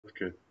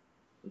good.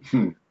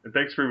 Hmm. And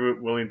thanks for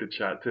willing to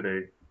chat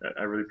today.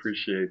 I really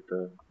appreciate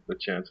the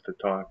chance to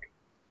talk.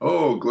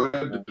 Oh, glad to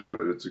Yeah,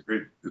 do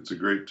it. It's a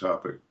great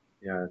topic.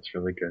 yeah, it's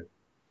really good.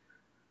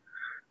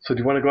 So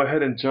do you want to go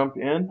ahead and jump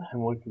in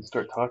and we can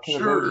start talking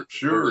Sure, about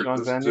sure. Jean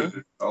Just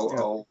Vanier?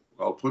 I'll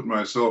Yeah. I'll put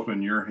myself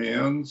in your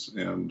hands,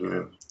 and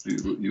Okay.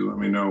 you let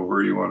me know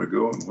where you want to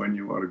go and when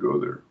you want to go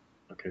there.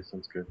 Okay,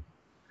 sounds good.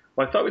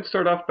 Well, I thought we'd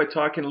start off by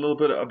talking a little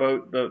bit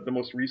about the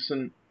most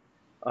recent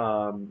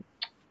um,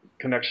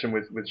 connection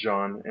with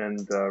Jean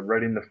and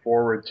writing the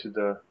foreword to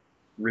the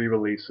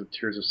re-release of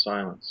Tears of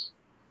Silence,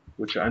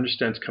 which I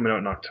understand is coming out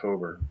in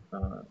October.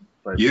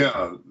 But Yeah,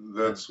 yeah,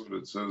 that's what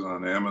it says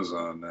on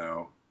Amazon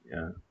now.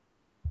 yeah,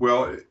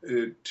 Well,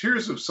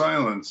 Tears of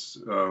Silence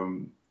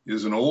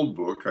is an old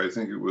book. I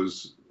think it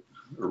was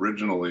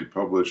originally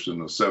published in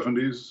the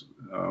 70s.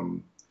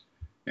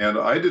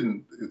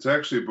 And it's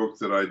actually a book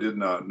that I did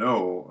not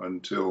know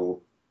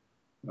until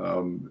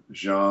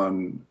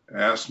Jean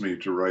asked me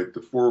to write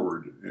the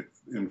foreword.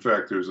 In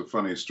fact, there's a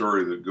funny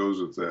story that goes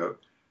with that.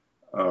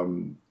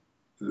 Um,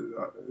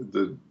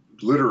 the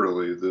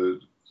literally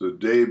the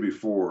day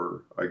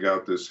before I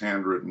got this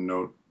handwritten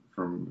note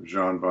from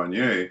Jean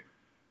Vanier,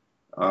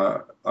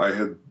 I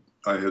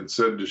had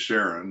said to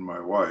Sharon, my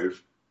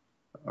wife,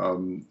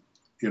 um,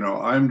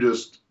 I'm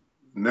just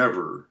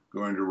never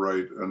going to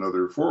write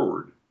another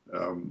foreword.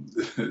 Um,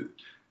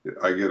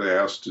 I get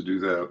asked to do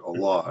that a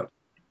lot,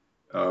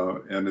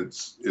 and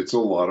it's a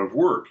lot of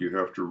work. You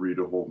have to read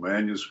a whole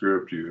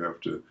manuscript. You have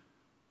to,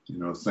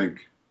 think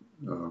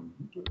um,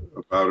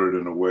 about it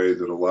in a way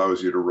that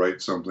allows you to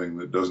write something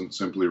that doesn't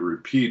simply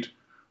repeat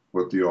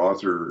what the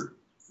author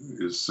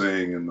is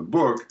saying in the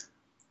book.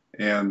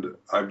 And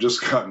I've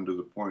just gotten to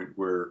the point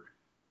where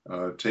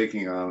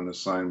taking on an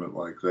assignment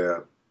like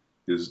that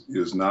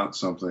is not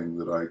something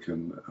that I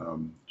can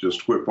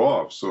just whip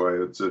off. So I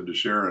had said to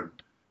Sharon,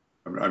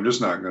 I'm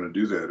just not going to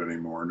do that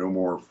anymore. No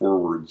more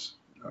forwards,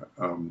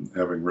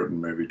 having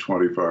written maybe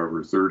 25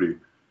 or 30.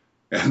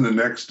 And the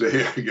next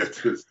day I get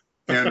this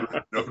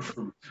handwritten note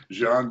from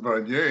Jean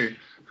Vanier,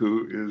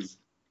 who is,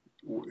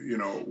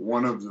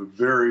 one of the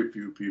very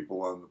few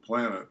people on the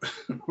planet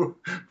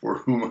for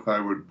whom I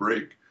would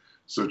break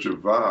such a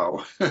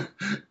vow.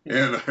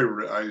 And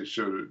I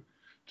showed it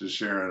to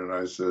Sharon and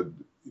I said,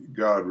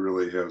 God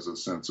really has a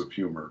sense of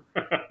humor.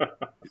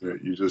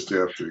 You just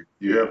have to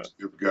yeah,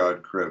 give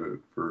God credit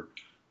for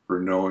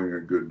knowing a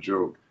good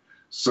joke.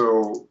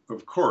 So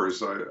of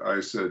course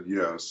I said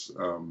yes.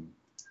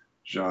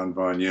 Jean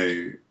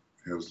Vanier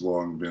has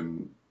long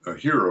been a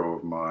hero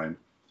of mine,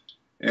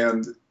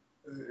 and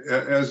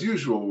as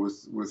usual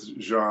with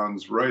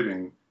Jean's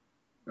writing,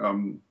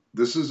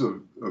 this is a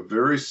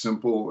very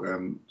simple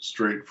and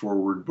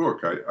straightforward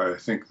book. I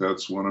think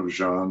that's one of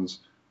Jean's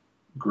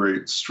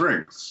great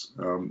strengths.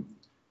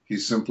 He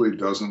simply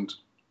doesn't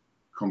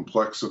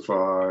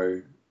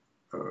complexify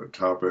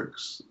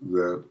topics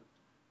that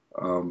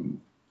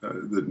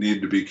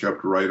need to be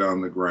kept right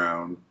on the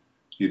ground.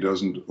 He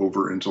doesn't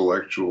over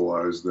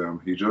intellectualize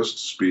them. He just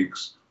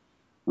speaks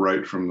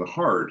right from the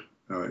heart.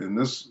 In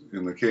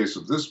the case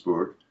of this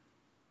book,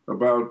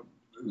 about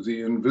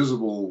the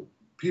invisible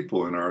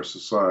people in our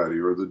society,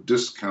 or the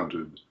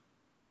discounted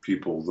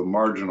people, the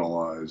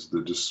marginalized,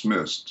 the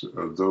dismissed,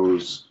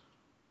 those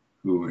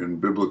who in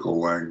biblical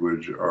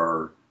language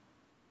are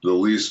the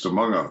least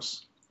among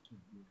us,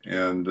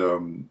 and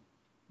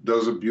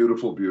does a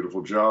beautiful,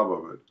 beautiful job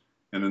of it.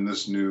 And in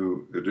this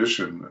new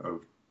edition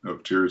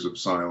of Tears of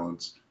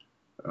Silence,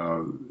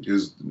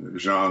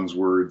 Jean's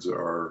words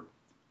are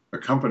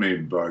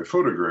accompanied by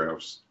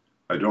photographs.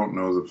 I don't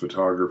know the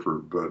photographer,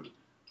 but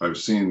I've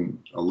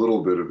seen a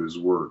little bit of his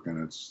work,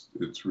 and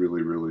it's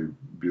really, really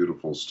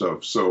beautiful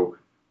stuff. So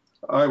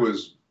I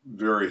was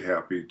very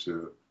happy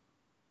to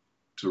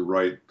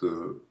write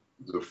the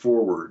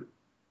foreword,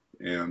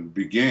 and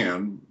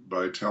began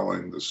by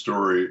telling the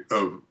story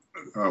of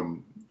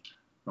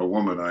a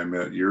woman I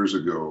met years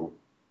ago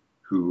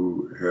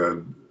who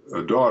had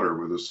a daughter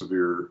with a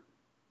severe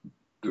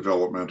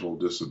developmental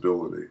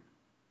disability,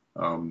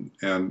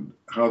 and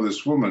how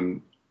this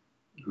woman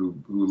who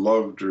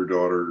loved her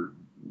daughter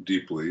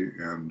deeply,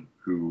 and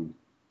who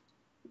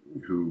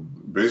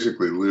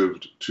basically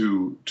lived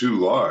two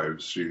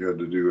lives. She had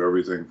to do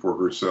everything for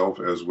herself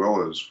as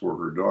well as for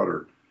her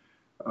daughter.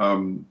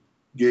 Um,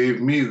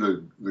 Gave me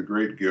the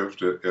great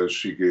gift, as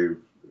she gave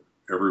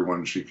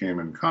everyone she came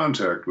in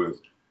contact with,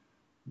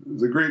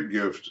 the great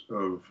gift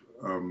of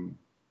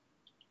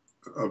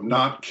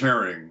not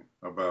caring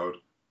about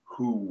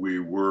who we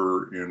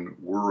were in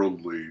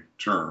worldly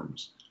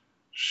terms.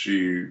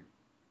 She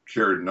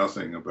cared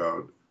nothing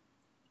about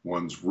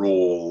one's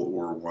role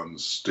or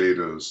one's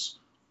status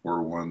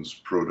or one's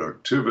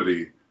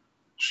productivity.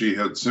 She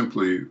had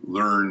simply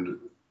learned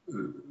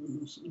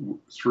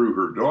through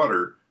her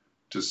daughter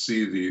to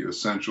see the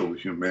essential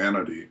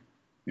humanity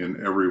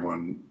in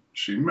everyone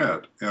she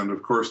met. And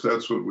of course,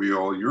 that's what we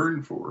all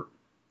yearn for,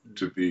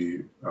 to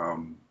be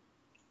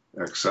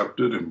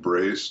accepted,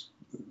 embraced,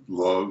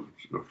 loved,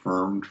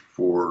 affirmed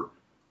for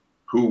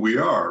who we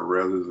are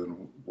rather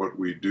than what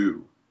we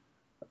do.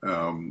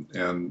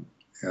 And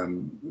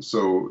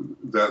so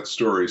that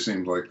story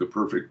seemed like the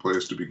perfect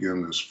place to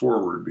begin this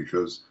forward,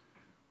 because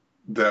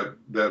that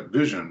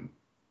vision,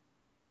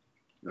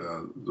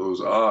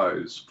 those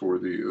eyes for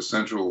the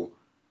essential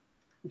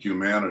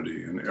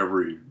humanity in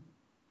every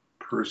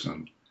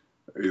person,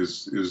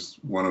 is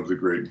one of the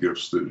great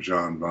gifts that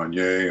Jean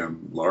Vanier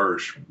and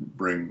L'Arche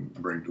bring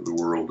to the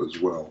world as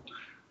well.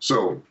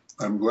 So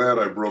I'm glad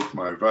I broke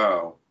my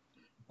vow,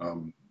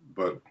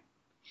 but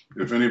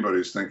if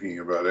anybody's thinking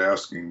about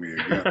asking me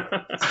again,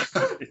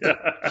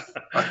 yeah.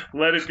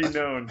 Let it be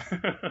known.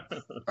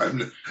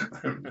 I'm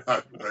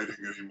not writing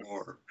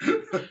anymore.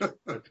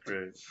 That's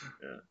great.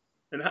 Yeah.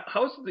 And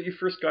how is it that you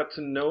first got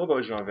to know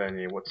about Jean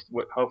Vanier?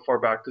 How far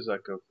back does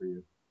that go for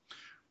you?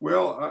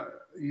 Well,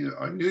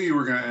 I knew you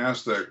were going to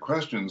ask that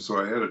question,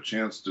 so I had a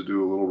chance to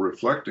do a little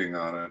reflecting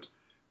on it.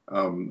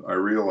 I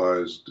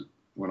realized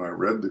when I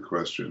read the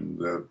question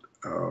that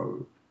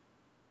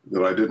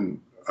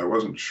I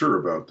wasn't sure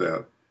about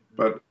that.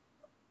 But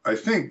I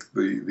think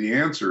the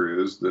answer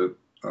is that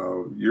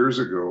years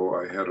ago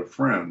I had a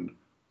friend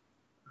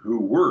who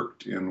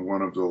worked in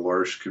one of the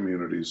L'Arche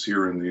communities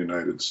here in the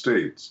United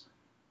States.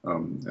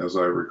 As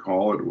I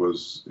recall, it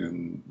was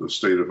in the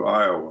state of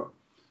Iowa.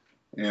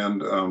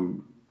 And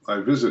I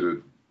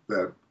visited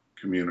that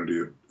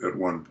community at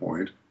one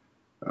point.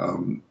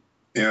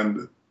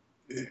 And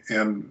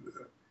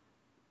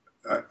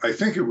I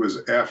think it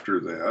was after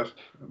that,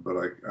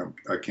 but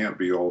I can't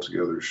be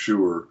altogether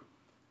sure,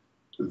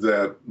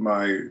 that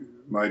my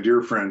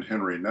dear friend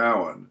Henri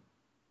Nouwen,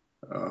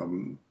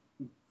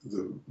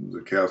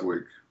 the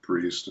Catholic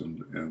priest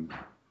and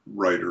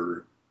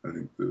writer, I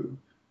think the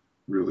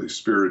really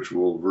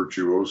spiritual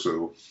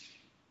virtuoso,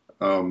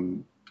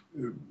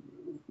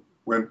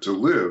 went to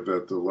live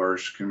at the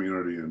L'Arche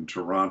community in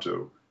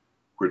Toronto,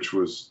 which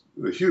was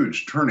a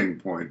huge turning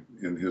point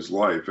in his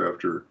life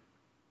after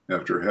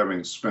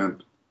having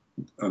spent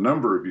a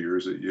number of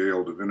years at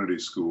Yale Divinity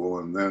School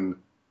and then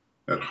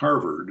at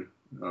Harvard,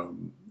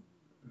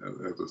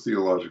 at the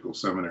theological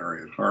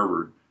seminary at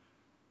Harvard.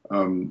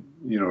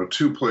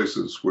 Two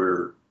places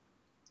where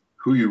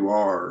who you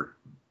are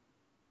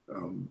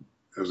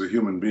as a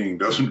human being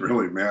doesn't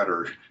really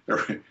matter.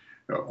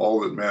 All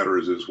that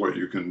matters is what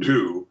you can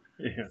do,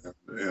 yeah,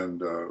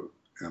 and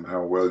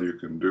how well you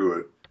can do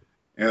it.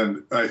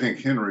 And I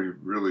think Henri,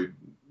 really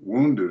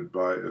wounded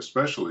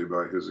especially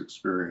by his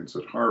experience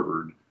at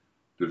Harvard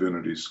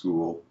Divinity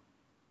School,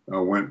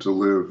 went to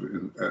live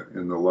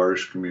in the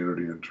L'Arche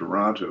community in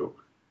Toronto.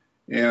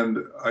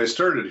 And I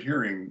started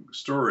hearing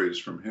stories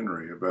from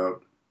Henri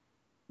about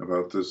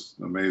this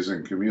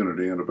amazing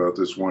community and about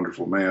this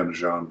wonderful man,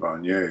 Jean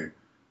Vanier,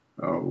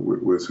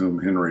 with whom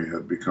Henri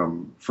had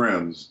become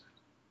friends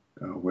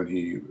when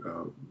he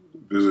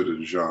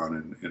visited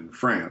Jean in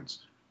France.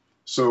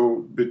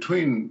 So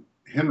between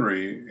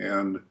Henri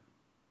and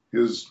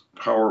his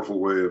powerful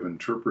way of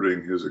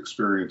interpreting his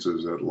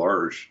experiences at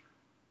L'Arche,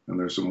 and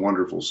there's some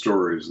wonderful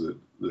stories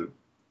that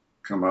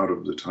come out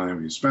of the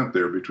time he spent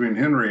there, between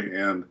Henri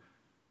and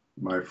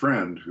my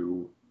friend,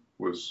 who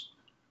was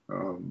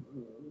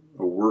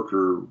a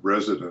worker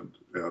resident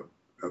at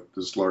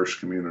this L'Arche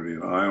community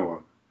in Iowa,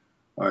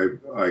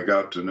 I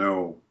got to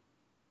know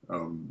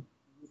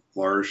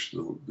L'Arche,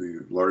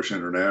 the L'Arche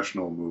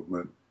International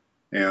movement,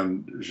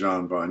 and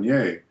Jean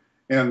Vanier,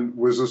 and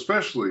was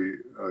especially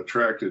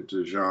attracted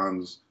to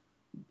Jean's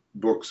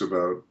books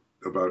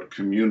about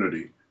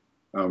community.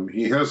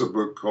 He has a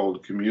book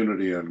called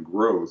Community and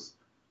Growth,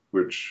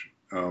 which,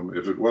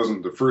 if it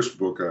wasn't the first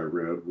book I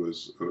read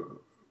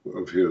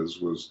of his,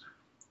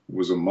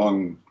 was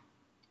among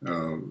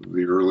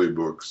the early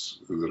books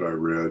that I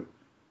read.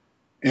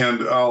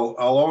 And I'll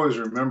always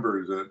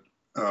remember that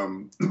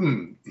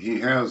he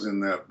has in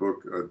that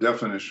book a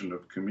definition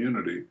of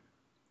community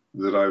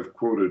that I've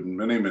quoted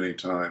many, many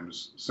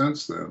times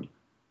since then,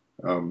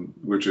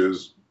 which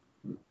is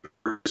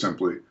very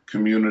simply,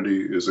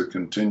 community is a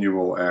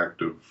continual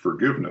act of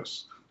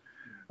forgiveness.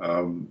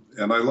 And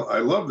I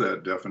love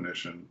that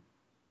definition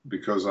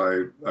because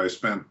I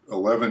spent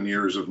 11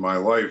 years of my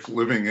life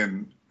living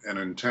in an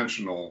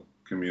intentional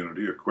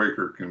community, a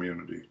Quaker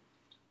community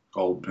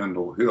called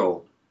Pendle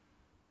Hill,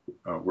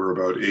 where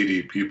about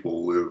 80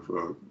 people live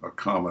a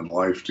common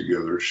life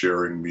together,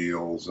 sharing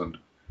meals and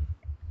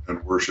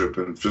worship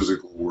and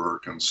physical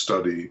work and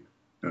study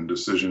and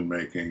decision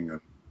making and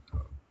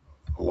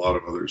a lot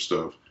of other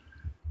stuff.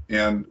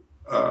 And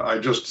I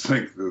just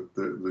think that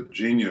the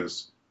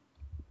genius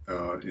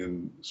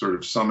in sort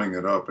of summing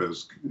it up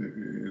as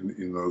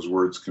in those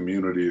words,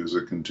 community is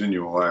a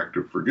continual act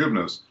of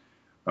forgiveness,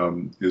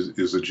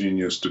 is a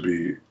genius to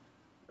be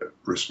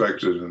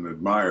respected and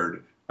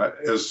admired.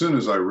 As soon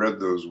as I read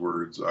those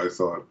words, I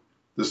thought,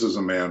 this is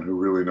a man who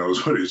really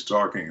knows what he's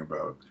talking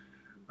about.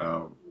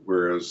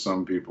 Whereas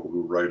some people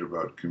who write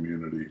about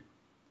community,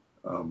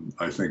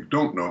 I think,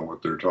 don't know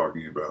what they're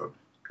talking about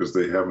because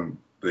they haven't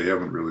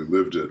really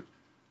lived it.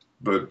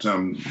 But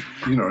Jean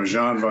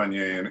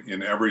Vanier,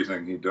 in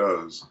everything he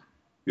does,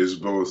 is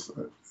both,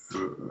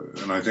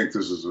 and I think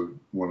this is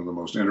one of the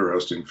most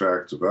interesting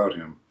facts about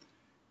him.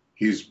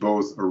 he's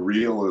both a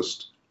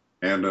realist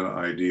and an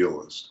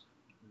idealist.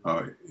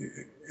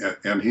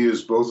 And he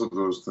is both of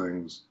those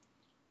things,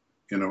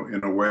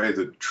 in a way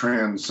that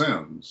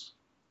transcends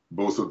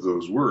both of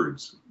those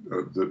words,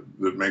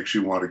 that makes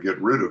you want to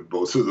get rid of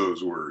both of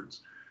those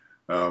words.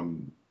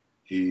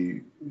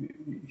 He's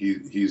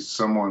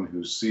someone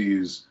who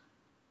sees,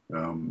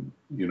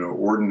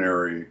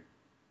 ordinary,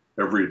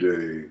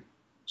 everyday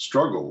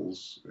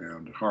struggles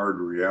and hard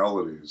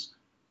realities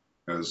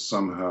as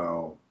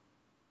somehow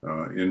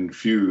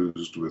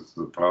infused with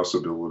the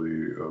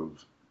possibility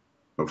of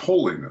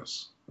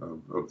holiness,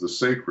 of the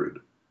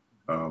sacred,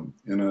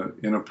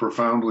 in a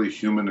profoundly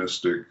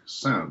humanistic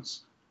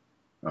sense.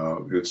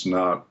 It's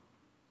not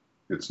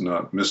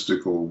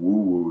mystical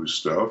woo-woo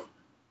stuff.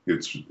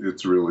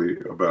 It's really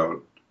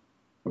about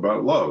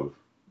love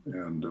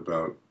and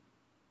about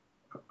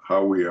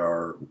how we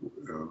are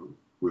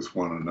with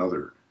one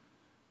another.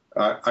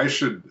 I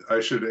should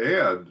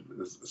add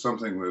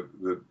something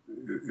that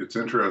it's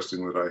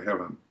interesting that I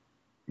haven't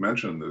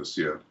mentioned this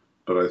yet,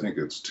 but I think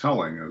it's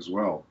telling as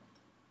well.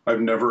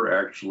 I've never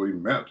actually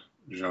met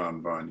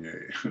Jean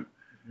Vanier,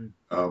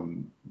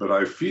 but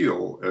I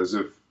feel as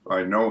if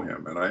I know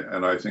him,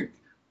 and I think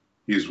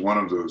he's one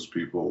of those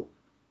people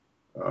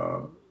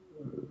of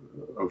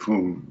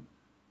whom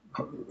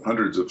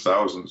hundreds of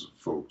thousands of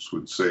folks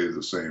would say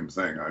the same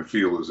thing. I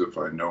feel as if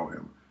I know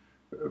him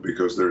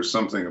because there's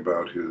something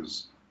about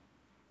his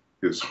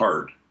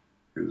heart,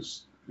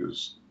 his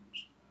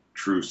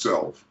true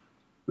self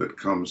that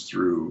comes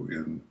through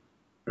in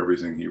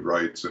everything he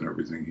writes and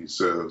everything he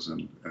says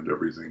and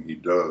everything he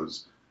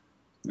does.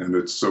 And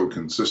it's so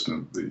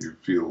consistent that you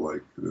feel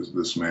like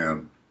this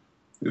man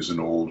is an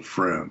old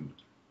friend.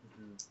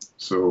 Mm-hmm.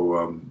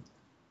 So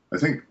I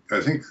think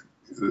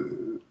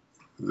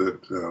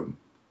that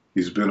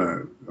he's been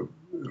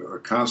a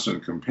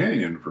constant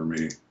companion for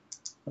me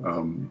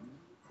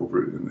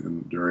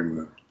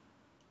during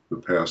the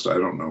past, I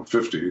don't know,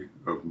 50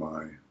 of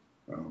my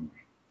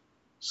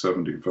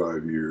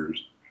 75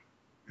 years.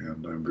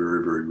 And I'm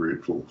very, very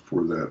grateful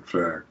for that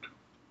fact.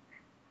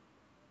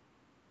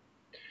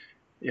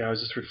 Yeah, I was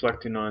just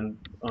reflecting on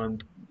a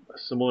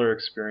similar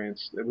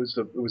experience. It was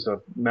a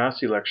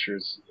Massey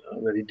lectures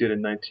that he did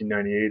in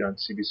 1998 on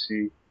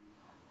CBC.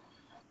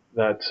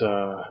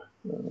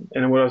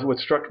 And what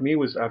struck me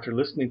was after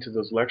listening to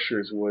those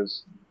lectures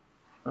was,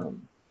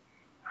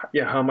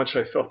 how much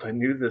I felt I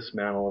knew this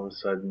man all of a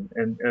sudden,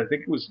 and I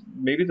think it was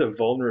maybe the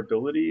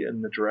vulnerability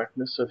and the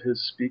directness of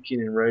his speaking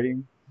and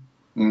writing.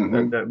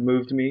 Mm-hmm. that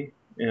moved me.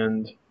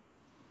 And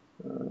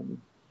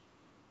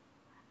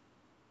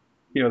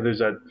there's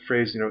that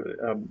phrase,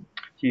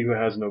 he who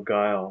has no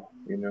guile,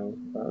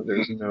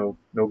 there's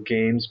no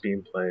games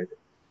being played.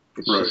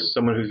 It's right. Just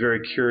someone who's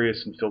very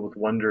curious and filled with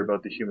wonder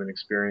about the human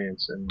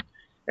experience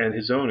and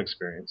his own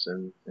experience,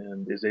 and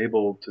is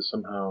able to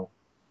somehow,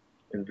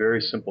 in very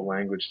simple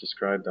language,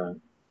 describe that.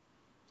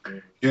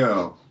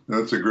 Yeah,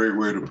 that's a great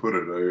way to put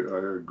it.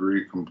 I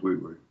agree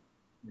completely.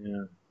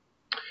 Yeah.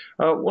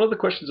 One of the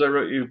questions I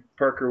wrote you,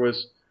 Parker,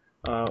 was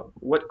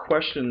what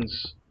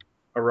questions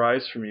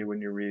arise from you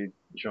when you read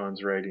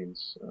Jean's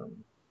writings?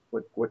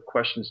 What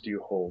questions do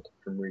you hold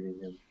from reading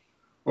him?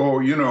 Oh,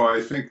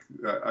 I think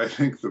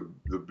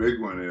the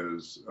big one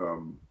is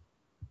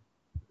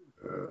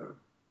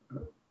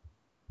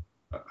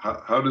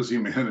how does he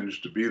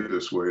manage to be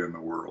this way in the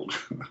world?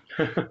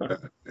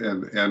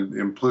 and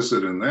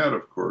implicit in that,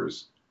 of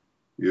course,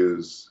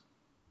 is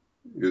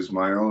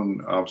my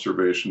own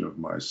observation of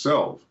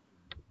myself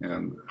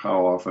and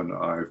how often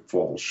I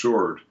fall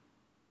short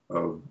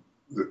of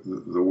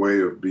the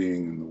way of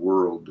being in the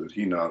world that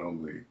he not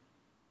only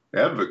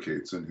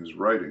advocates in his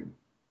writing,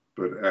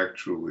 but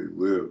actually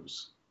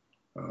lives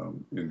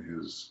in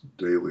his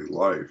daily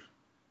life.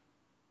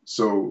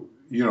 So,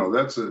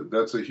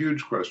 that's a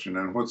huge question.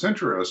 And what's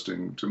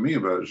interesting to me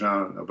about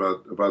Jean,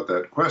 about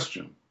that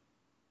question,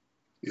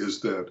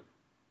 is that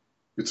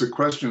it's a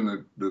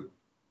question that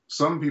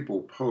some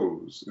people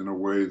pose in a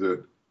way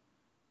that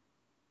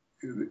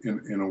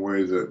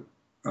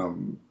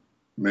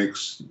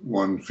makes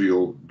one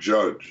feel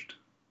judged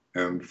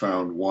and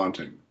found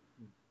wanting.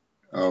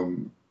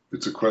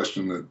 It's a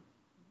question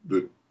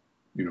that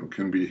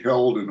can be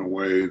held in a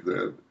way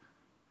that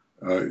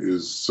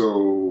is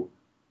so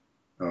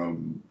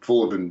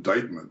full of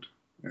indictment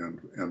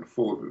and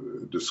full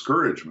of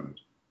discouragement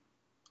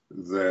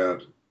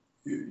that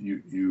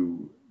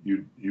you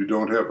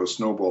don't have a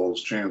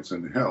snowball's chance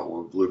in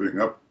hell of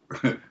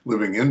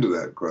living into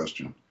that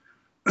question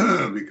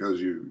because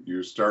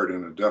you start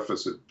in a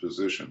deficit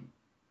position.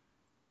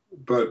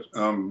 But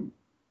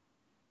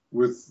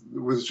with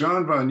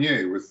Jean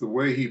Vanier, with the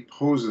way he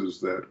poses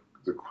the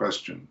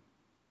question,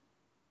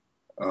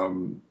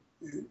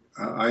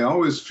 I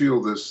always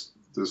feel this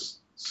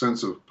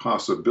sense of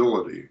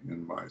possibility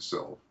in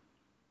myself,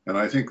 and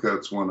I think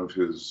that's one of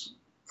his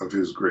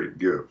great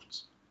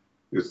gifts.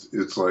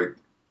 It's like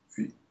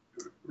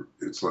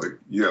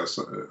yes,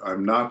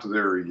 I'm not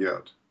there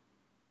yet,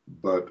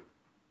 but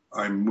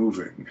I'm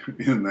moving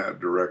in that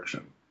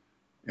direction,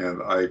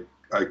 and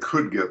I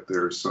could get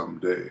there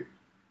someday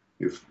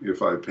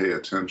if I pay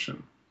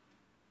attention.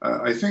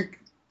 I think,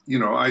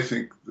 I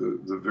think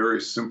the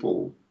very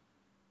simple,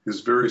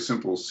 his very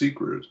simple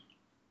secret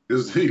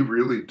is that he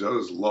really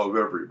does love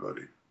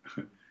everybody,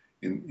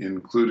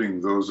 including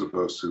those of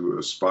us who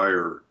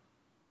aspire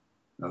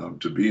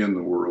to be in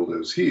the world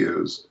as he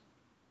is,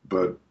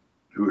 but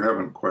who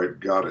haven't quite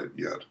got it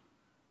yet,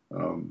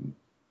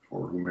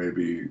 or who may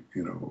be,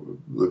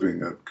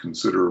 living at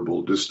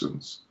considerable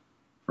distance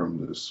from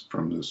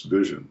this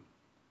vision.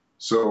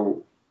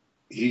 So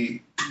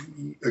he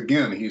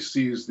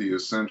sees the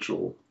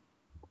essential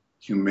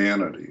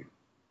humanity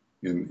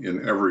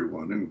in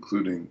everyone,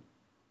 including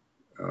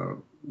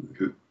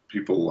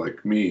people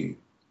like me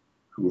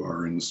who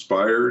are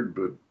inspired,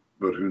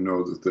 but who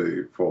know that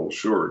they fall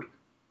short.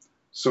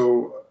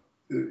 So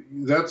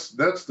that's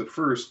the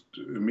first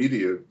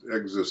immediate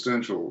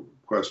existential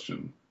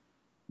question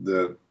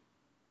that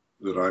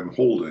I'm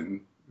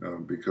holding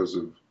because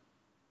of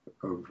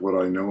what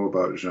I know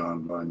about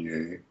Jean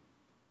Vanier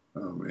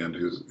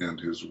and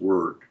his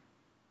work.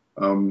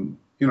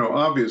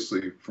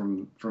 Obviously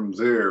from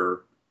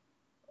there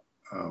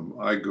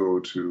I go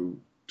to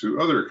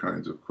other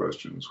kinds of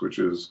questions, which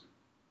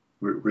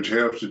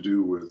have to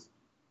do with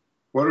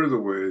what are the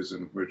ways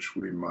in which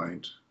we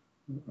might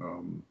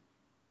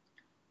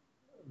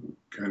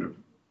kind of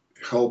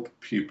help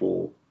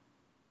people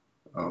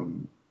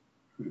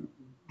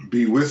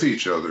be with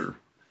each other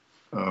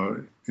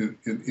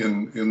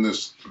in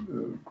this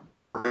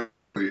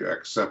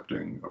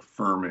accepting,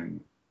 affirming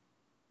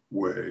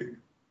way.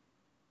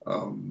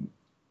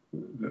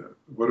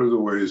 What are the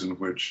ways in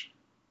which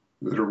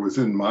that are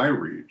within my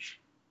reach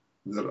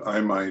that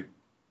I might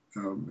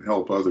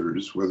help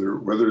others,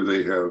 whether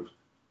they have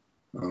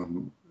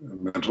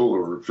mental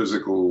or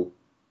physical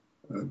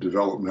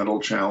developmental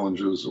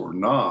challenges or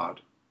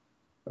not?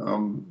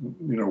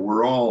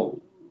 We're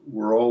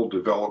all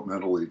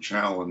developmentally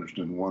challenged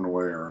in one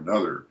way or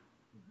another,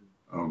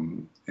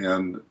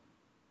 and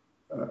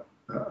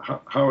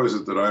how is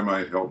it that I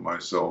might help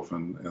myself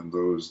and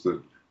those that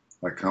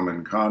I come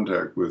in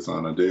contact with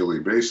on a daily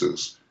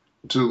basis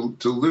to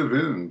live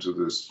into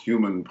this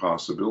human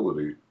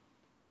possibility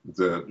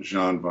that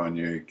Jean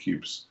Vanier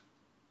keeps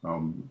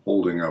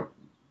holding up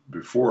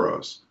before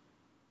us?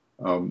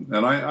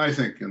 And I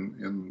think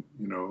in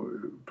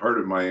part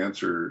of my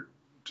answer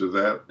to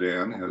that,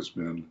 Dan, has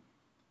been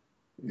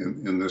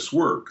in this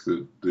work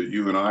that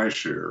you and I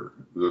share,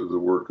 the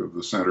work of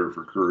the Center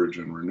for Courage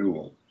and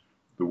Renewal,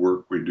 the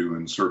work we do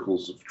in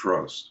Circles of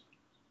Trust,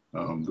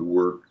 the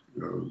work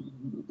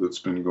that's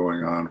been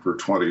going on for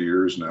 20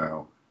 years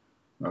now,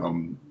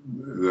 in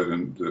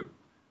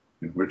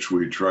which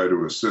we try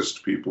to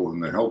assist people in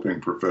the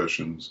helping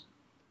professions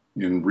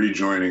in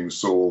rejoining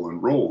soul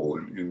and role,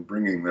 in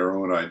bringing their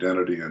own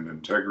identity and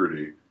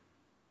integrity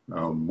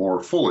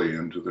more fully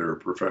into their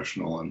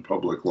professional and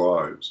public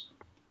lives.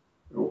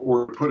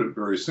 Or to put it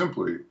very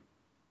simply,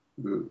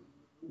 the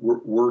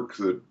work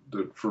that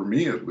for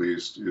me at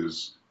least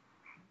is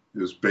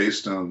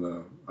based on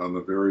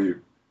the very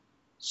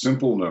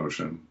simple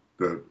notion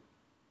that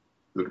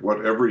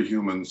what every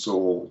human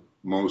soul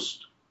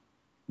most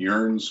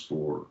yearns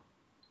for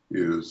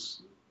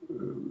is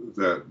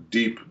that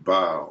deep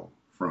bow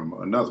from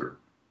another,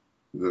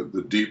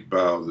 the deep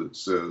bow that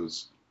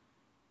says,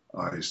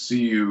 I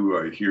see you,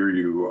 I hear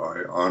you,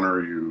 I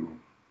honor you,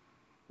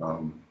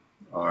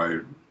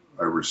 I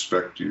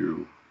respect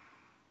you,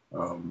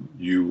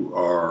 you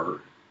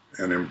are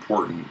an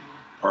important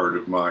part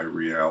of my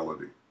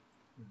reality.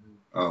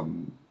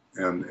 And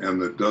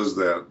that does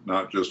that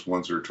not just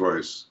once or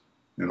twice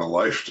in a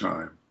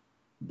lifetime,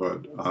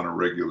 but on a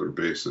regular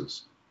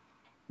basis.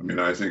 I mean,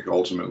 I think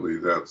ultimately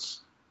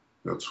that's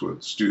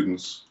what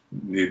students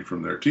need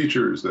from their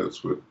teachers.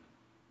 That's what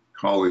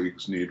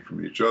colleagues need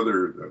from each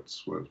other.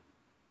 That's what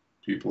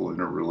people in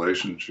a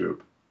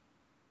relationship,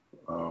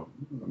 a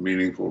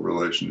meaningful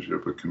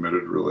relationship, a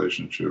committed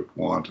relationship,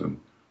 want and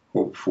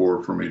hope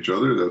for from each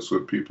other. That's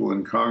what people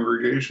in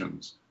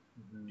congregations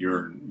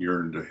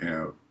yearn to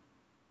have.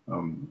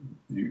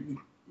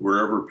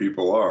 Wherever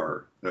people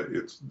are,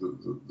 it's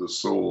the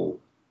soul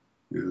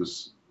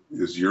is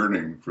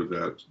yearning for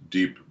that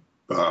deep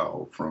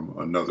bow from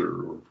another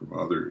or from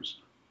others.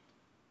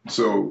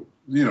 So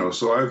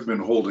I've been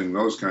holding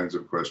those kinds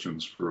of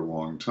questions for a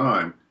long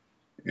time,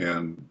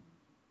 and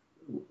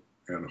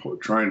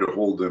trying to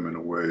hold them in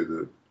a way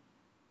that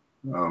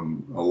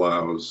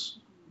allows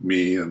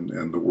me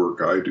and the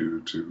work I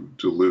do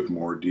to live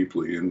more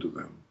deeply into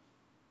them.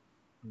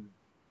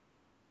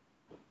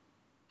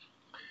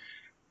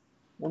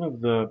 One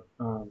of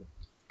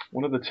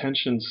the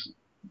tensions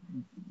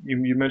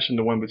you mentioned,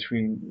 the one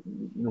between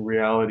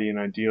reality and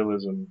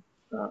idealism,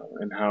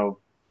 and how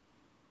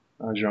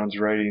Jean's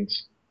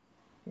writings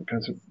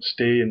kind of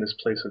stay in this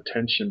place of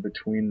tension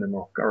between them,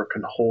 or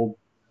can hold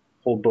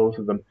both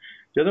of them.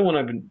 The other one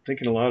I've been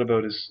thinking a lot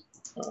about is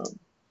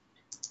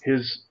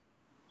his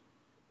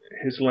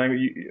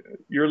language.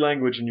 Your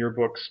language in your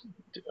books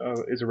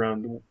is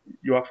around.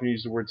 You often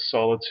use the word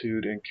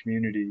solitude and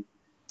community,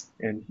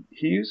 And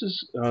he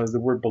uses the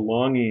word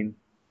belonging,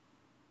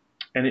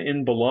 and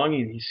in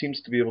belonging, he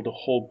seems to be able to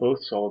hold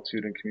both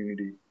solitude and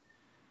community,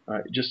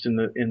 just in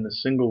the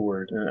single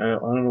word. And I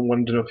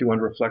wanted to know if you want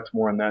to reflect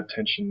more on that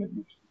tension that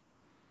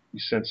you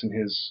sense in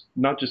his,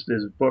 not just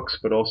his books,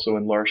 but also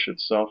in L'Arche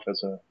itself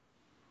as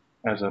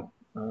a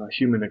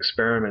human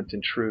experiment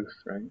in truth,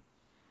 right?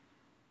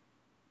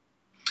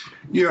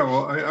 Yeah,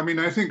 well, I mean,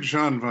 I think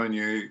Jean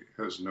Vanier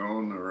has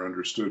known or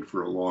understood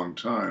for a long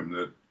time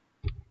that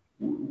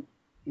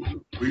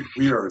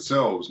we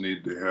ourselves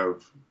need to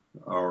have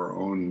our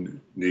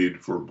own need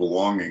for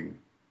belonging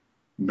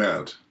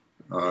met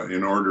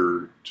in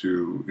order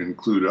to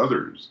include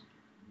others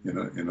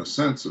in a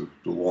sense of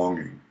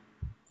belonging,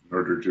 in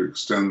order to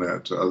extend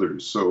that to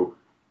others. So,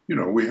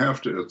 we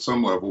have to, at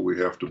some level, we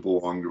have to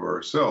belong to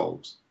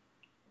ourselves.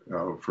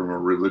 From a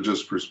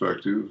religious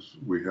perspective,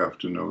 we have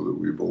to know that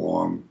we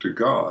belong to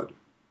God.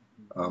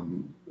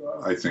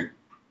 I think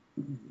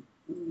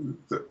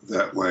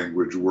that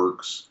language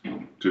works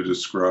to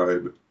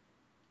describe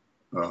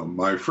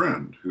my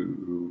friend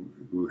who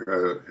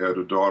had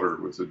a daughter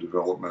with a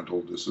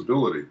developmental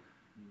disability.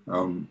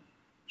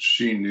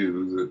 She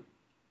knew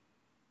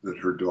that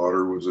her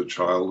daughter was a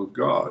child of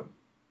God,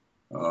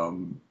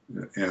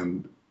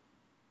 and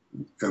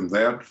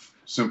that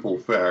simple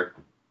fact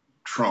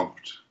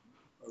trumped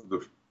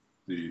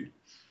the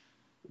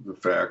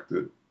fact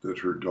that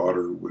her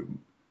daughter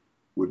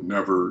would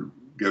never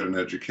get an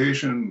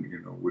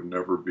education, would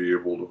never be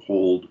able to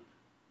hold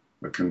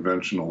a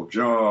conventional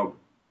job,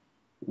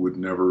 would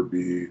never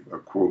be a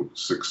quote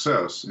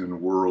success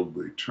in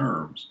worldly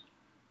terms.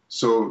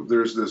 So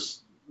there's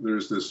this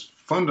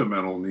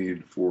fundamental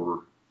need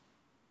for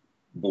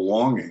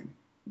belonging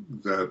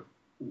that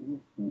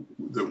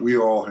we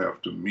all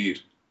have to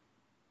meet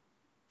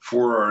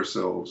for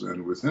ourselves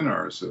and within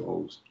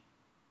ourselves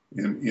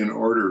in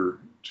order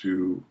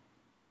to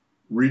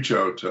reach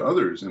out to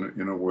others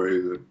in a way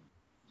that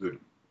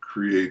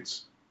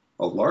creates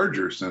a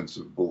larger sense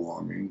of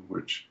belonging,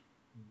 which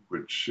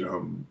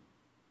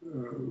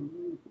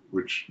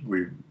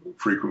we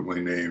frequently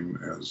name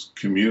as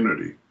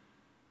community.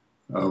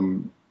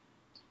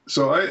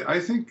 So I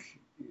think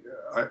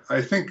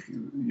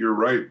you're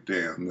right,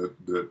 Dan,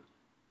 that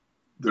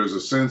there's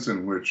a sense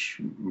in which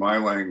my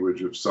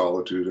language of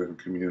solitude and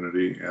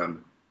community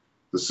and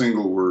the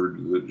single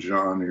word that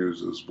Jean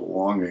uses,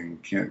 belonging,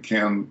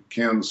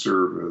 can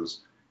serve as,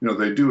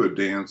 they do a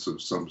dance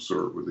of some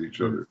sort with each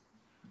other.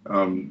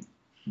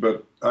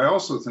 But I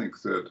also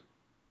think that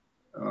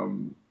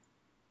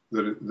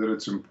that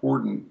it's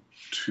important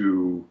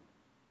to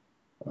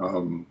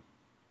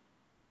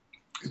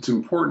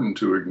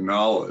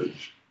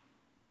acknowledge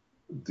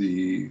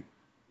the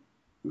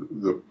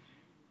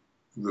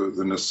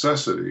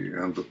necessity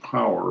and the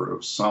power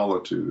of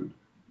solitude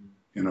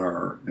in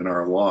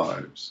our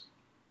lives.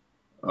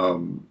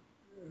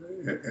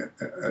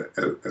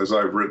 As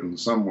I've written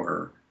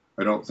somewhere,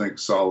 I don't think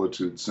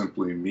solitude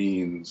simply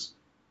means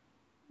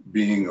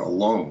being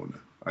alone.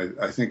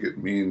 I think it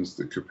means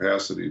the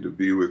capacity to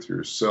be with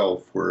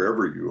yourself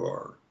wherever you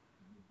are,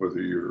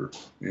 whether you're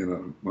in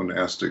a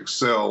monastic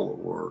cell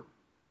or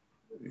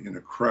in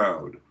a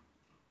crowd,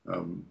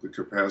 the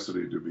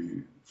capacity to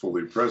be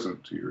fully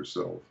present to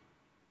yourself.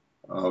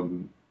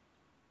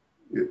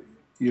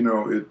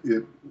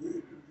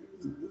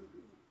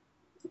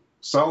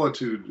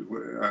 Solitude,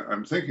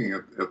 I'm thinking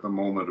at the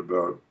moment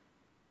about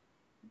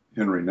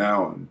Henri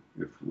Nouwen,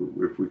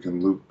 if we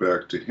can loop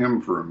back to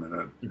him for a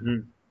minute.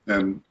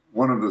 And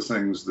one of the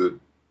things that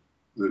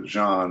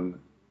Jean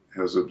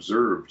has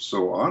observed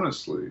so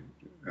honestly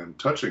and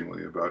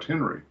touchingly about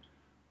Henri,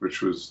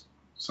 which was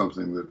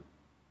something that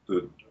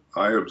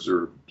I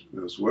observed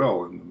as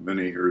well in the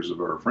many years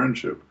of our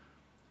friendship,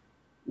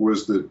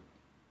 was that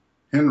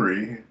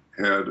Henri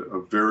had a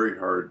very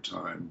hard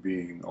time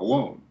being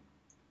alone.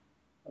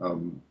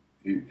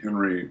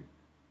 Henri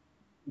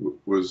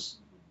was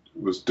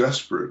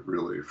desperate,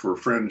 really, for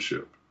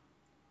friendship,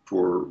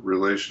 for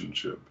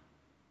relationship.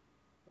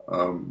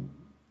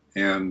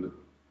 And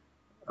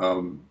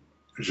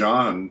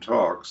Jean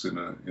talks in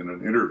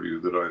an interview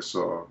that I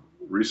saw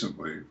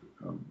recently.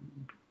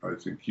 I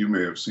think you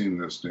may have seen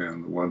this,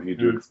 Dan, the one he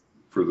did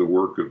for the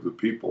Work of the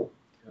People.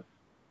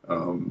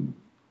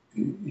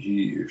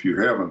 If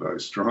you haven't, I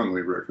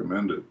strongly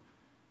recommend it.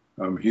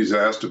 He's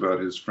asked about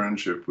his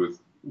friendship with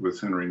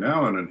Henri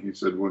Nouwen, and he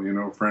said,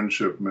 well,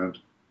 friendship meant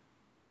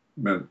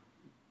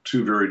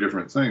two very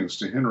different things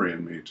to Henri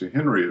and me. To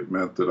Henri, it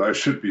meant that I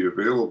should be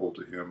available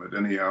to him at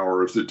any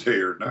hour of the day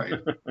or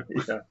night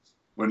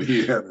when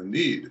he had a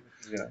need.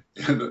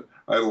 And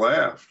I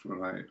laughed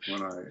when I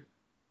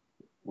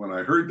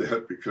heard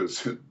that,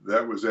 because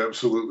that was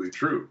absolutely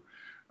true.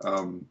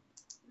 And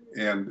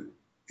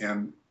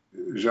Jean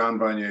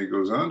Vanier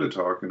goes on to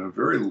talk in a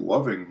very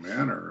loving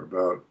manner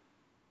about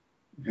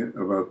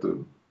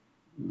the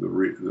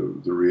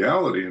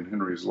reality in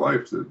Henri's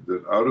life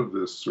that out of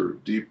this sort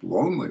of deep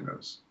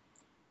loneliness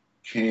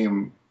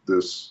came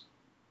this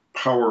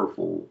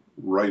powerful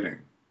writing.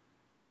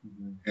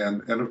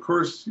 And of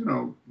course,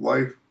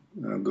 life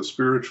and the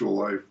spiritual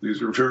life,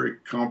 these are very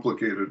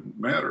complicated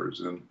matters,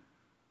 and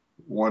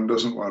one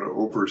doesn't want to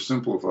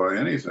oversimplify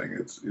anything.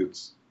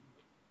 It's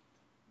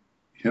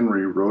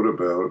Henry wrote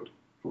about,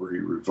 or he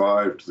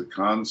revived the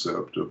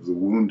concept of the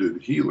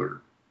wounded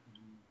healer.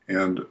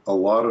 And a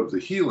lot of the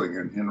healing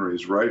in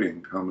Henry's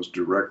writing comes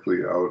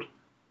directly out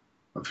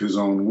of his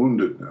own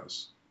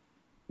woundedness.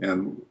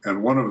 And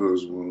one of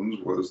those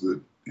wounds was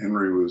that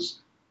Henry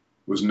was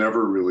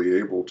never really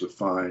able to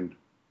find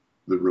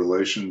the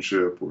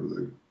relationship or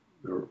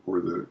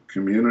the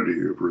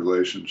community of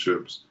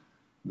relationships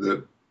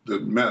that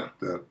met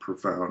that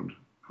profound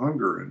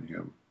hunger in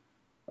him.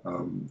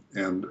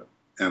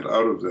 And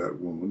out of that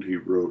wound, he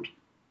wrote,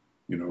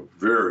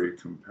 very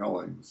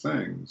compelling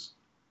things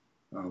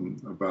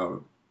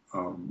about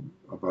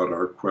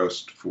our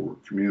quest for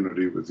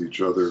community with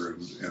each other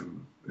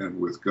and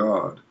with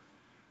God.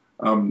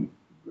 But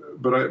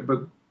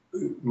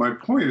my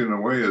point, in a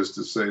way, is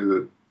to say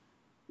that,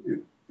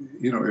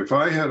 if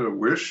I had a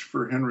wish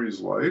for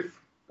Henry's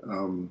life,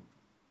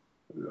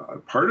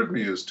 part of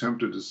me is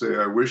tempted to say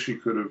I wish he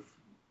could have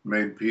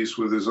made peace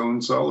with his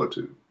own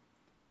solitude,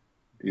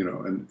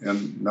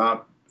 and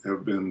not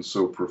have been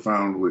so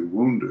profoundly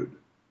wounded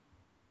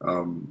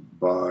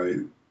by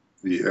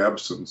the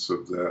absence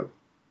of that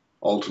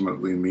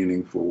ultimately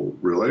meaningful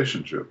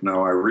relationship.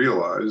 Now, I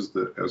realize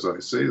that as I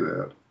say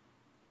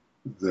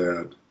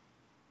that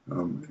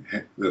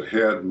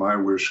had my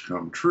wish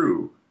come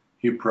true,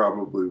 he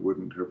probably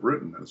wouldn't have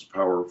written as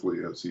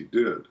powerfully as he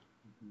did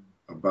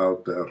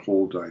about that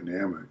whole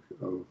dynamic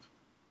of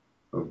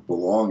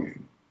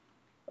belonging.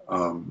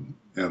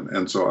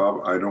 And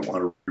so I don't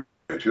want to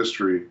rewrite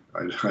history.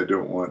 I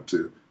don't want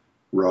to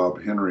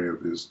rob Henry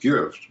of his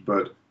gift,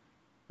 but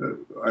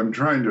I'm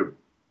trying to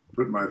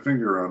put my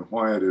finger on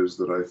why it is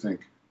that I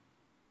think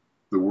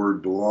the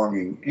word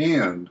belonging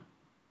and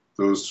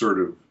those sort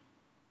of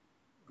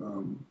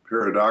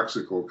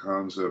paradoxical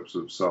concepts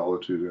of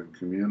solitude and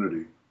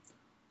community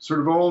sort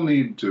of all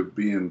need to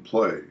be in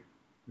play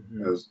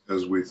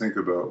as we think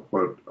about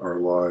what our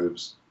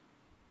lives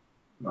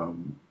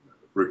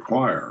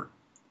require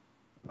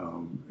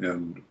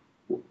and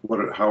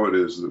how it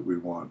is that we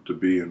want to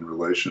be in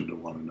relation to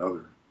one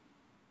another.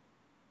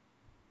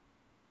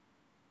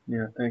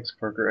 Yeah, thanks,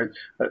 Parker.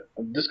 I've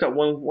just got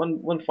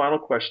one final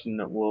question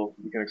that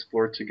we can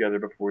explore together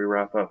before we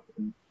wrap up,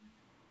 and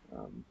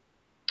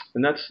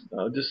that's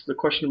just the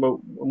question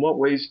about in what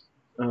ways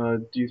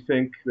do you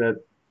think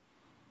that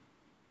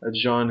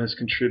Jean has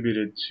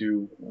contributed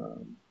to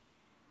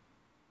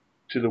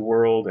the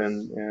world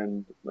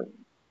and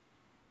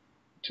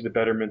to the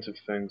betterment of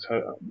things?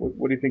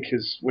 What do you think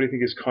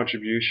his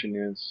contribution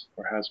is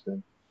or has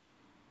been?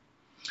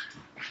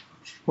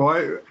 Well,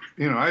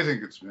 I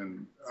think it's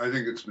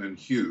been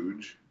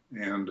huge,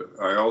 and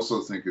I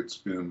also think it's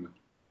been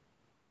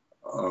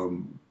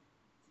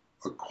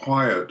a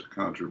quiet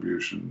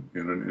contribution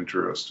in an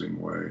interesting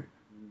way.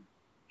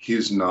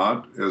 He's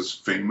not as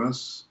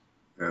famous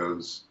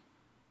as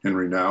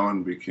Henri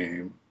Nouwen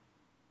became.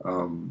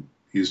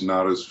 He's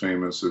not as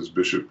famous as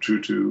Bishop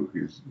Tutu.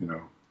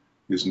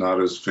 He's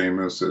not as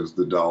famous as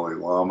the Dalai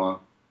Lama.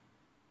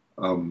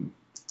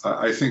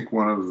 I think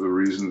one of the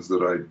reasons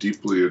that I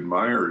deeply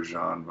admire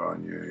Jean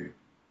Vanier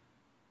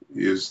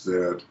is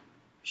that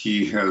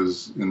he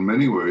has, in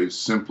many ways,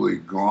 simply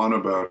gone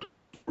about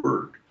his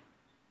work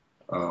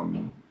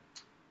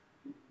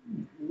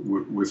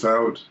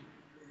without,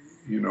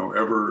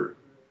 ever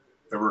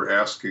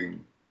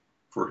asking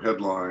for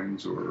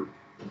headlines or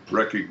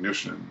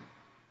recognition,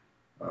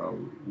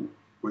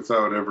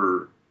 without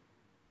ever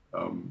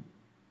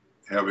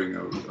having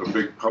a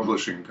big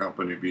publishing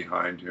company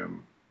behind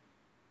him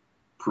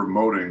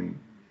promoting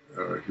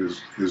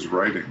his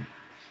writing.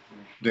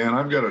 Dan,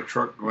 I've got a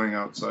truck going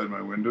outside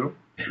my window.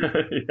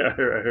 Yeah, I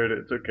heard it.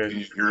 It's okay. Can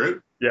you hear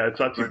it? Yeah, it's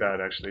not too bad,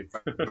 actually.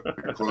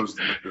 Close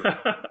the window.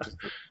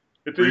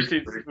 It's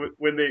interesting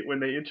when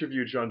they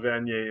interviewed Jean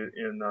Vanier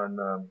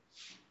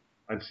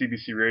on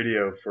CBC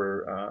Radio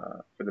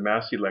for the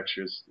Massey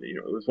lectures.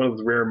 It was one of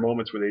those rare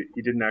moments where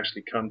he didn't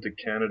actually come to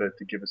Canada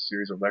to give a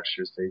series of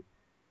lectures. They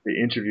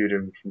interviewed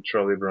him from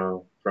Charlie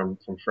from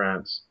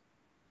France,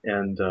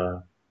 and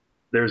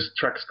there's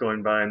trucks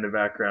going by in the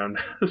background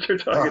as they're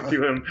talking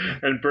to him,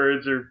 and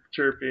birds are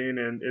chirping,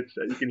 and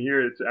you can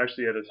hear it's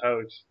actually at his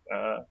house.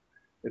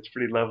 It's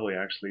pretty lovely,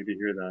 actually, to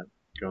hear that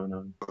going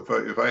on.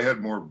 If I had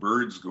more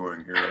birds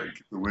going here, I'd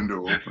keep the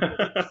window open.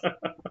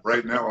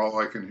 Right now, all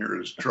I can hear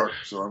is truck,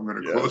 so I'm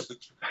going to close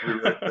it. I'll be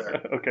right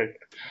back. Okay.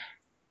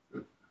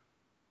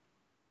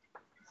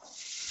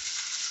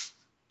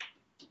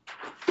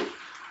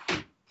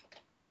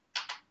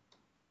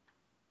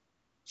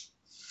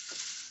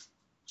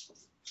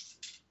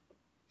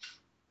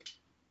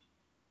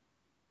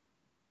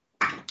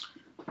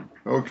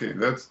 Okay,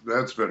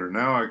 that's better.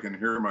 Now I can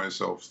hear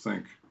myself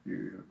think.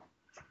 You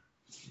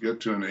get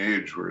to an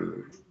age where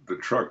the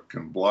truck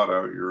can blot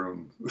out your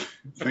own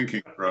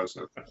thinking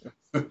process.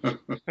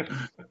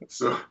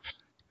 So,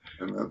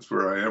 and that's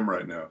where I am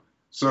right now.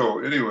 So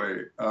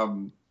anyway,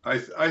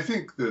 I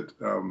think that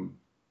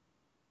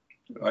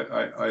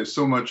I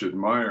so much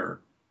admire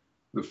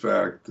the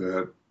fact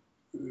that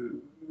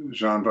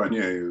Jean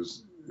Vanier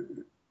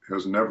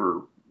has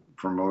never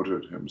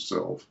promoted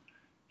himself.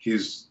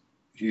 He's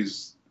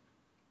he's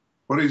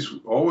what he's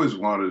always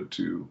wanted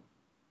to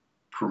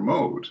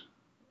promote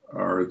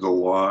are the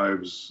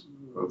lives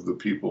of the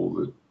people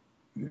that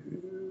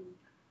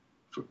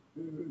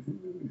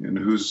in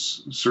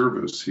whose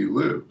service he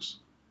lives,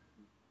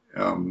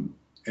 and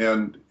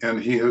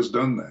he has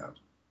done that.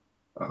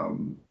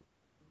 Um,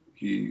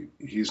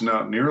 he's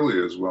not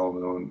nearly as well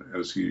known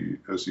as he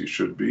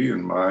should be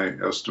in my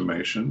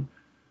estimation,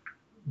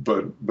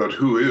 but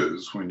who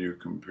is when you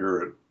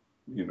compare it,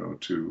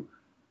 to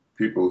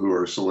people who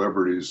are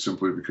celebrities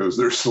simply because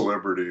they're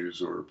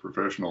celebrities or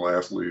professional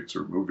athletes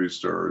or movie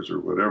stars or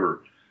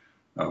whatever.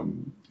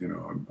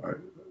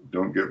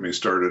 Don't get me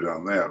started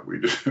on that. We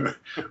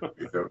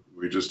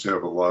just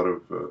have a lot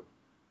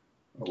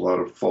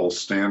of false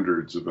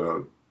standards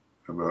about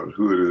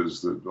who it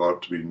is that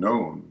ought to be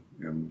known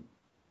in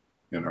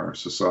our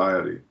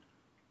society.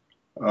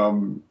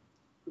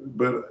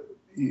 But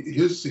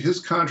his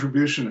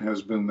contribution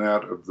has been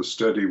that of the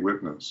steady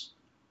witness,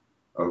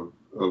 of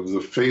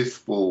the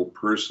faithful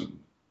person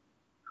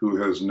who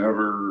has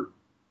never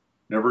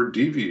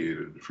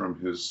deviated from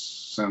his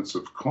sense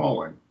of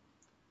calling,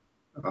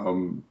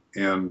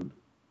 and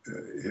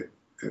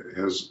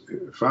has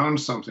found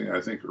something,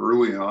 I think,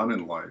 early on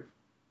in life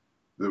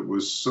that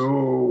was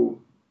so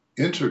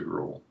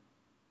integral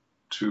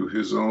to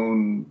his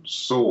own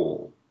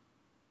soul,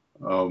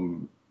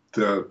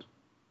 that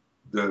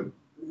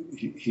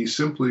he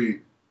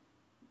simply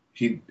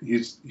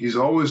he's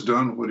always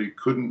done what he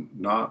couldn't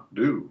not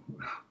do,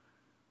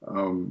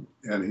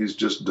 and he's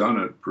just done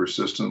it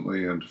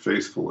persistently and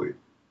faithfully,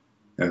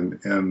 and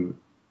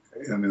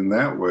in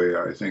that way,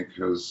 I think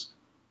has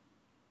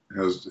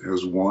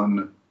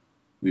won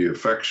the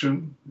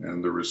affection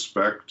and the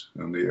respect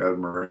and the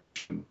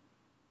admiration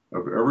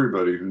of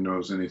everybody who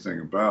knows anything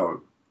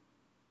about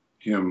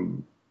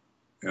him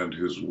and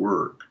his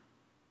work.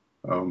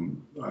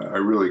 I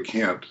really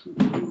can't.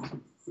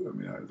 I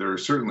mean, there are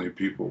certainly a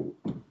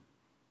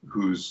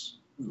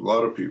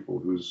lot of people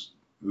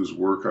whose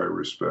work I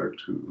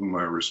respect, whom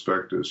I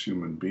respect as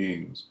human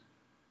beings,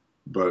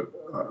 but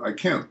I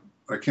can't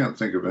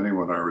think of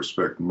anyone I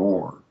respect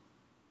more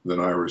than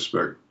I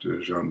respect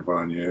Jean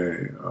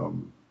Vanier,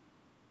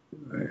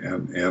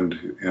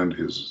 and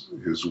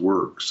his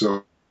work.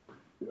 So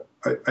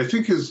I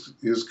think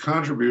his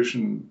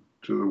contribution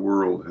to the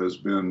world has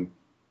been,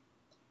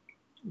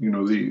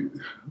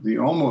 the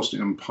almost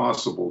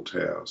impossible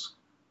task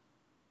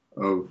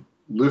of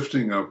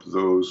lifting up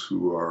those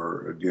who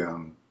are,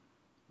 again,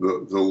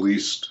 the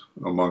least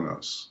among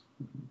us,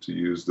 to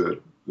use that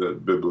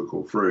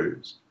biblical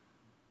phrase,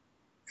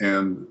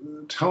 and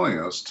telling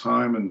us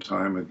time and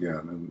time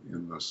again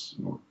in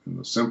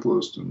the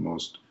simplest and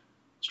most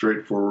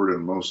straightforward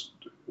and most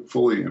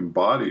fully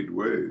embodied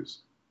ways,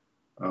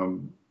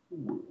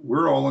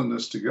 we're all in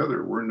this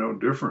together. We're no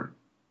different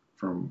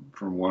from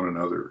one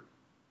another,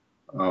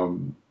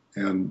 and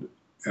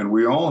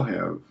we all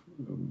have,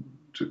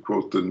 to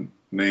quote the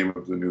name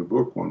of the new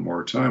book one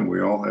more time,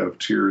 we all have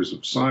tears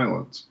of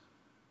silence.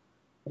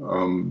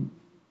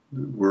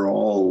 We're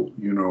all,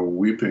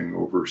 weeping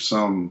over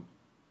some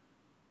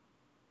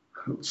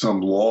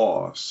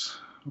loss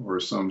or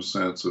some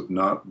sense of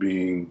not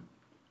being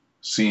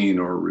seen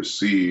or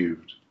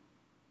received,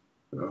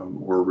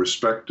 or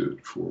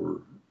respected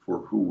for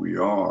who we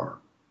are.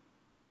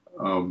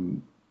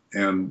 And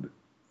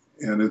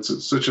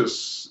it's such a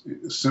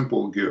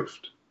simple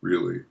gift,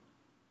 really,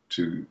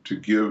 to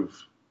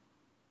give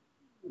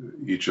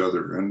each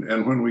other.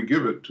 And when we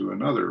give it to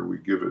another, we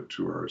give it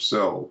to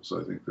ourselves.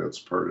 I think that's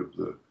part of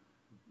the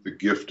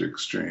gift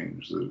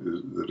exchange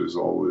that is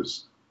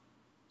always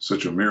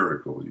such a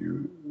miracle.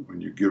 When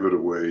you give it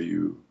away,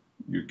 you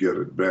get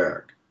it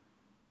back.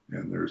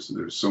 And there's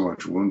so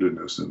much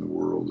woundedness in the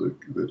world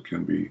that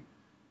can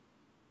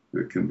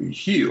be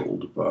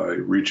healed by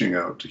reaching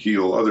out to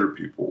heal other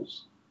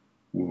people's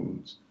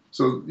wounds.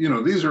 So,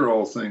 these are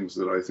all things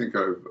that I think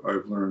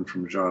I've learned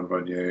from Jean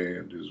Vanier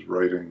and his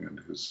writing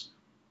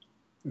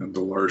and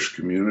the L'Arche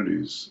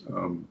communities,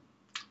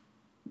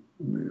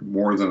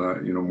 more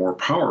than more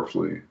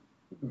powerfully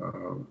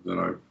than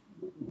I've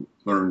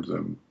learned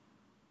them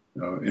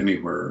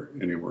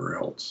anywhere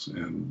else.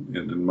 And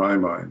in my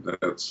mind,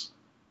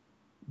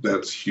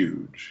 that's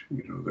huge.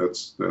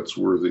 That's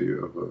worthy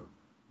of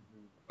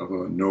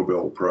a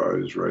Nobel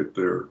Prize right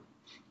there.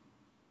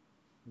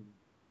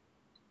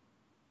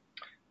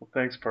 Well,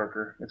 thanks,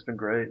 Parker. It's been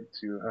great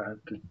to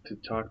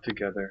talk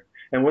together.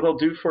 And what I'll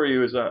do for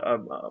you is, out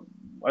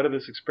of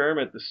this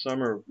experiment this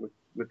summer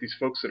with these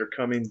folks that are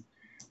coming,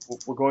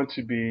 we're going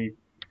to be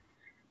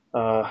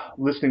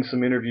listening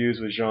some interviews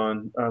with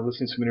Jean,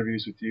 listening some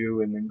interviews with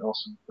you, and then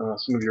also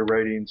some of your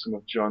writings, some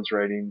of John's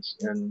writings,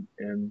 and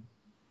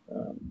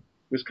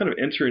just kind of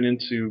entering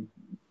into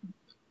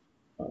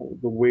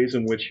the ways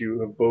in which you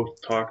have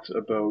both talked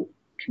about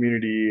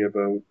community,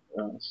 about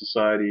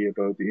society,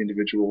 about the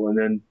individual, and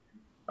then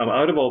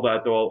out of all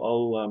that,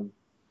 though,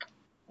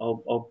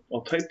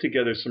 I'll type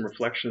together some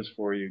reflections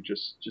for you,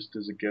 just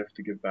as a gift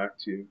to give back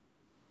to you.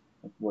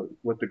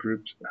 What the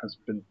group has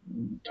been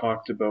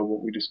talked about,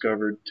 what we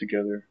discovered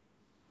together.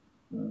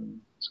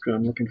 It's good.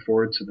 I'm looking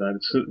forward to that.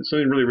 It's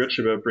something really rich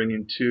about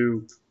bringing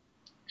two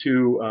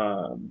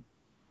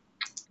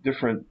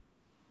different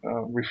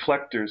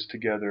reflectors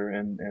together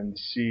and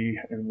see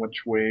in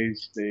which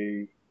ways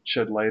they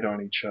shed light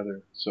on each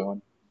other. So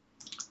I'm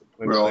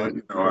Well,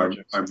 excited for the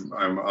project.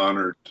 I'm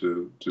honored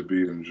to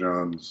be in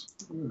Jean's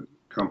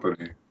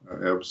company.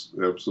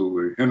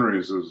 Absolutely,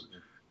 Henry's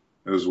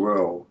as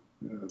well.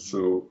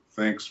 So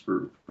thanks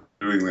for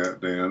doing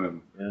that,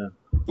 Dan, and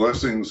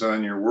blessings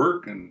on your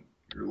work and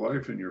your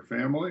life and your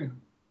family.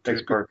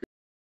 Thanks, Parker.